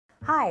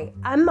Hi,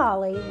 I'm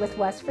Molly with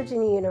West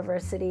Virginia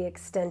University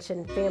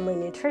Extension Family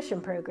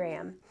Nutrition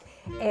Program,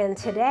 and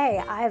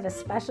today I have a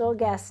special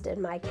guest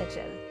in my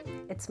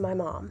kitchen. It's my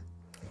mom.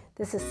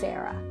 This is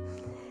Sara,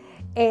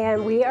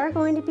 and we are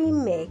going to be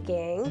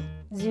making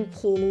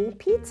zucchini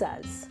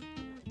pizzas.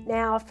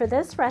 Now for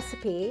this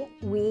recipe,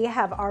 we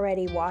have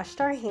already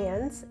washed our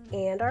hands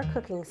and our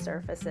cooking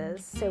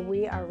surfaces, so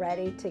we are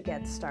ready to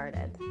get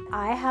started.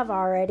 I have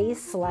already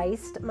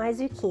sliced my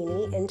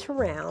zucchini into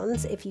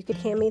rounds. If you could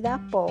hand me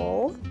that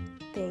bowl,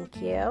 thank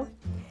you.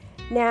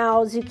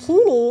 Now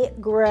zucchini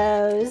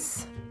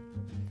grows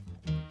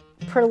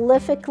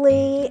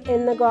prolifically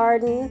in the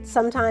garden.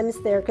 Sometimes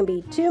there can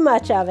be too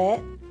much of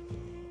it.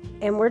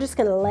 And we're just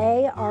gonna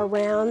lay our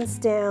rounds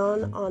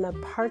down on a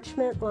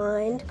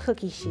parchment-lined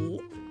cookie sheet.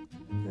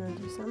 You wanna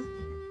do some?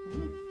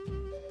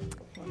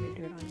 Want me to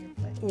do it on your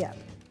plate? Yeah.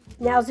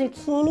 Now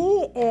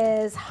zucchini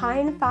is high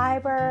in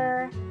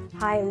fiber,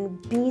 high in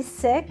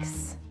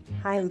B6,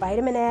 high in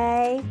vitamin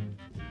A.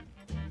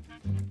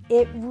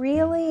 It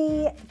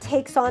really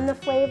takes on the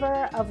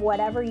flavor of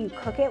whatever you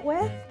cook it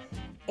with,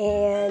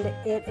 and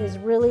it is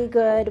really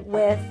good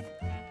with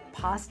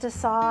pasta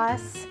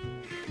sauce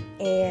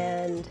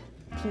and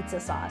pizza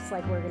sauce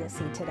like we're gonna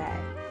see today.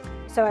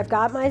 So I've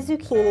got my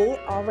zucchini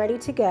all ready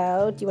to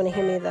go. Do you want to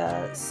hand me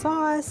the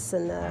sauce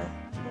and the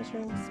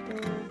measuring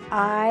spoon?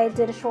 I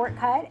did a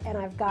shortcut and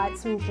I've got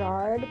some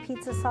jarred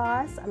pizza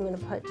sauce. I'm gonna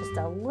put just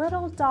a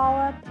little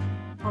dollop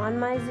on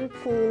my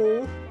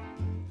zucchini.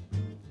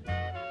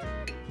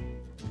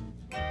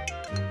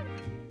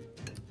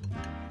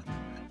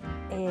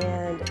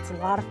 And it's a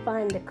lot of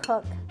fun to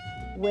cook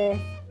with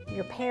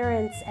your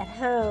parents at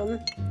home.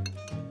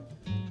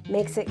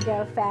 Makes it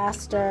go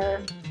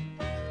faster,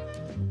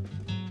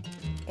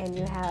 and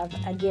you have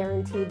a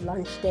guaranteed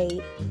lunch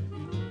date.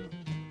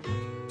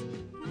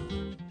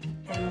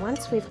 And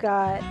once we've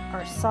got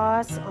our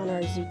sauce on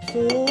our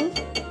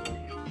zucchini,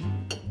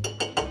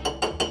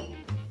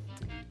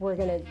 we're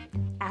gonna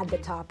add the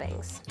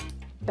toppings.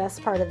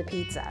 Best part of the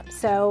pizza.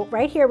 So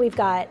right here we've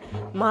got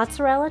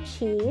mozzarella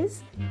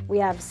cheese, we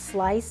have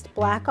sliced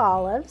black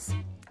olives,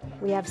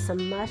 we have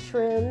some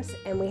mushrooms,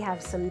 and we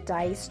have some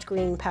diced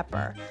green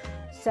pepper.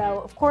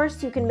 So of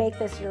course you can make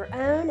this your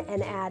own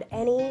and add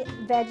any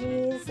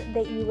veggies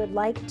that you would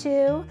like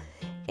to.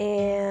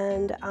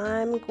 And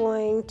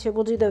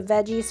we'll do the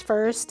veggies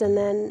first and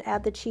then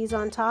add the cheese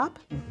on top.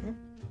 Mm-hmm.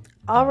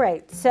 All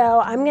right, so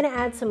I'm gonna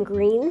add some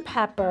green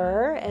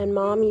pepper, and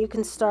Mom, you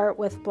can start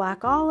with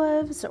black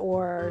olives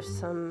or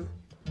some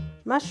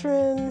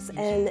mushrooms.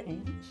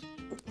 And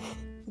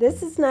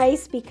this is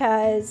nice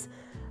because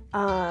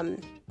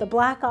the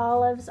black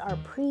olives are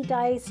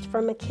pre-diced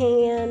from a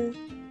can,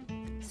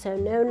 so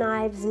no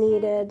knives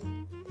needed.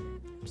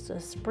 Just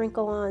a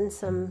sprinkle on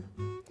some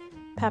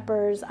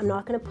peppers. I'm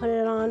not going to put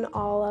it on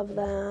all of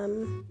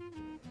them.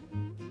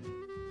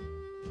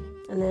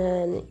 And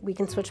then we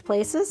can switch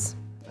places.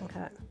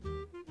 Okay.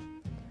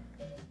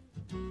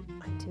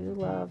 I do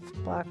love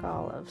black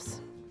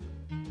olives.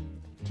 Do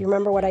you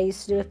remember what I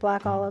used to do with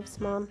black olives,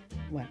 Mom?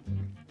 What?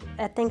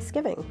 At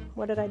Thanksgiving,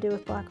 what did I do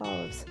with black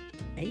olives?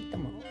 Ate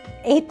them all.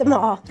 Ate them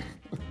all.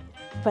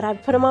 But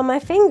I'd put them on my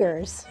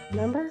fingers,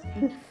 remember?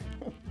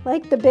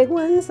 Like the big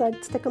ones,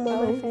 I'd stick them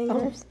on my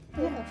fingers.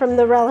 Oh, yeah. From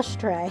the relish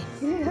tray.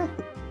 Yeah.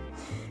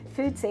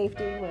 Food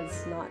safety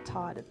was not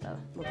taught at the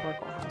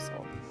McCorkle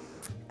household.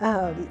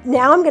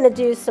 Now I'm going to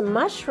do some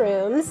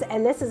mushrooms,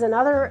 and this is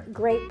another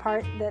great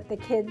part that the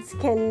kids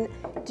can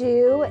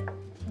do.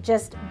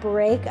 Just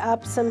break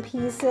up some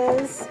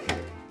pieces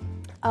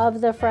of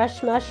the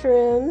fresh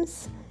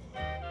mushrooms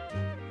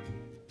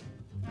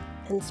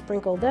and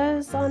sprinkle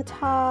those on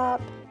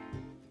top.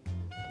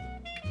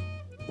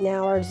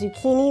 Now our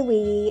zucchini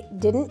we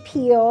didn't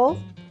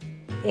peel.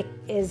 It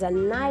is a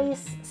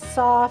nice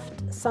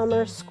soft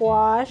summer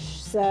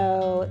squash,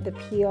 so the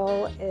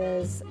peel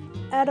is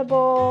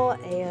edible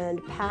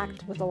and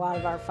packed with a lot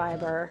of our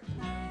fiber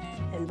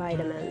and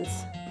vitamins.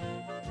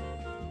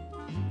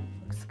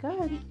 Looks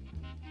good.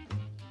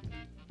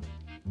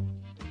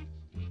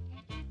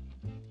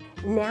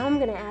 Now I'm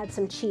going to add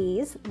some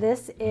cheese.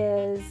 This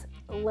is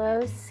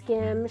low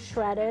skim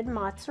shredded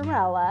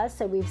mozzarella,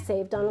 so we've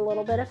saved on a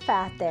little bit of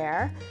fat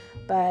there,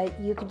 but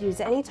you could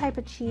use any type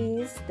of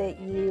cheese that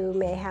you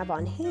may have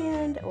on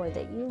hand or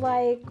that you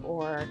like,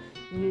 or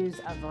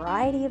use a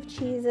variety of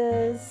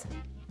cheeses,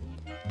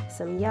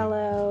 some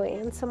yellow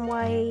and some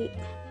white.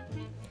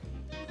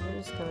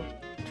 I'm just going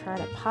to try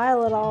to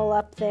pile it all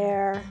up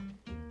there.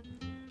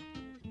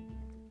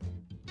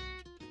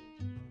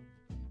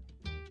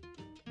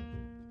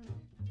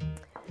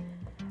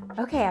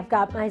 Okay, I've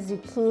got my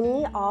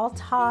zucchini all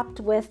topped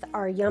with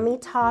our yummy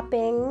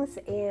toppings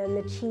and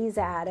the cheese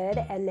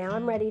added, and now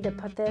I'm ready to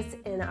put this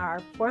in our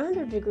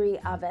 400-degree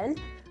oven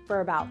for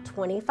about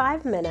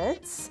 25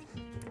 minutes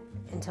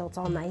until it's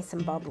all nice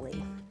and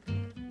bubbly.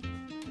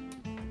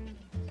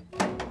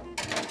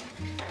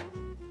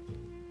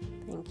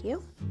 Thank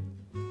you.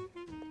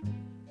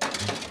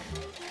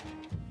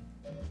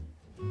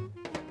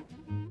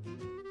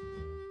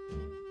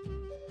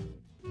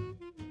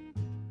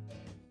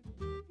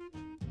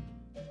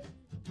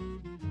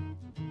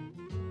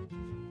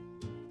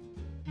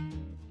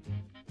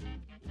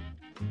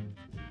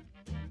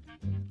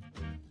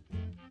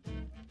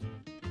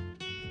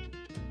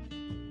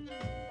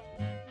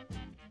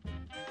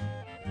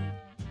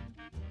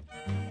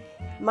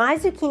 My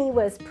zucchini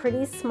was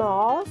pretty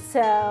small,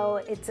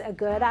 so it's a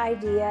good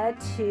idea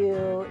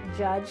to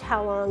judge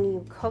how long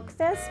you cook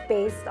this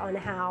based on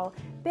how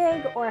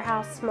big or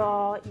how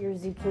small your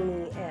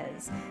zucchini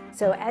is.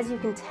 So as you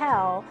can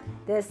tell,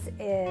 this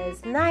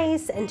is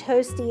nice and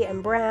toasty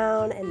and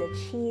brown, and the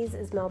cheese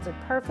is melted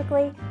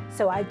perfectly,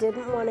 so I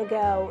didn't want to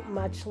go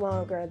much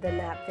longer than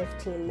that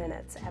 15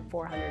 minutes at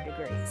 400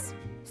 degrees.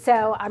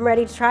 So I'm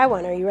ready to try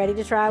one. Are you ready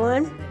to try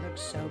one? It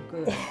looks so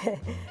good.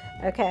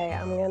 Okay,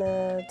 I'm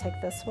gonna take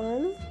this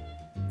one.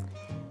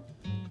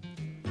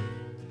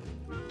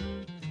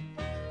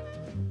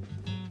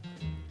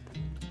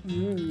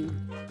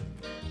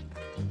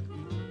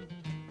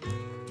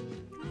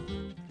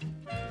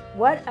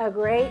 What a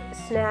great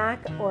snack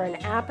or an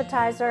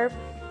appetizer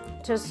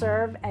to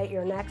serve at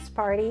your next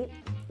party.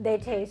 They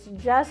taste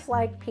just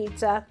like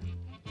pizza,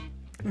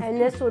 and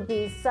this would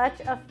be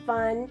such a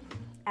fun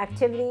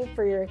activity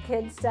for your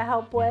kids to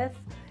help with.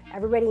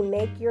 Everybody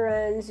make your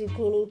own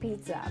zucchini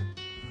pizza.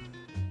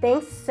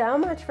 Thanks so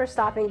much for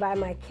stopping by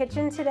my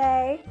kitchen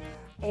today,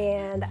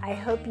 and I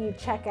hope you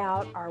check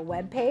out our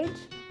webpage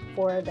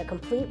for the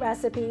complete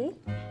recipe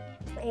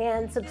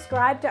and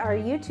subscribe to our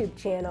YouTube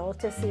channel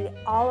to see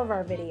all of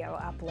our video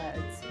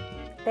uploads.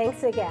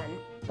 Thanks again.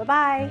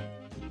 Bye-bye.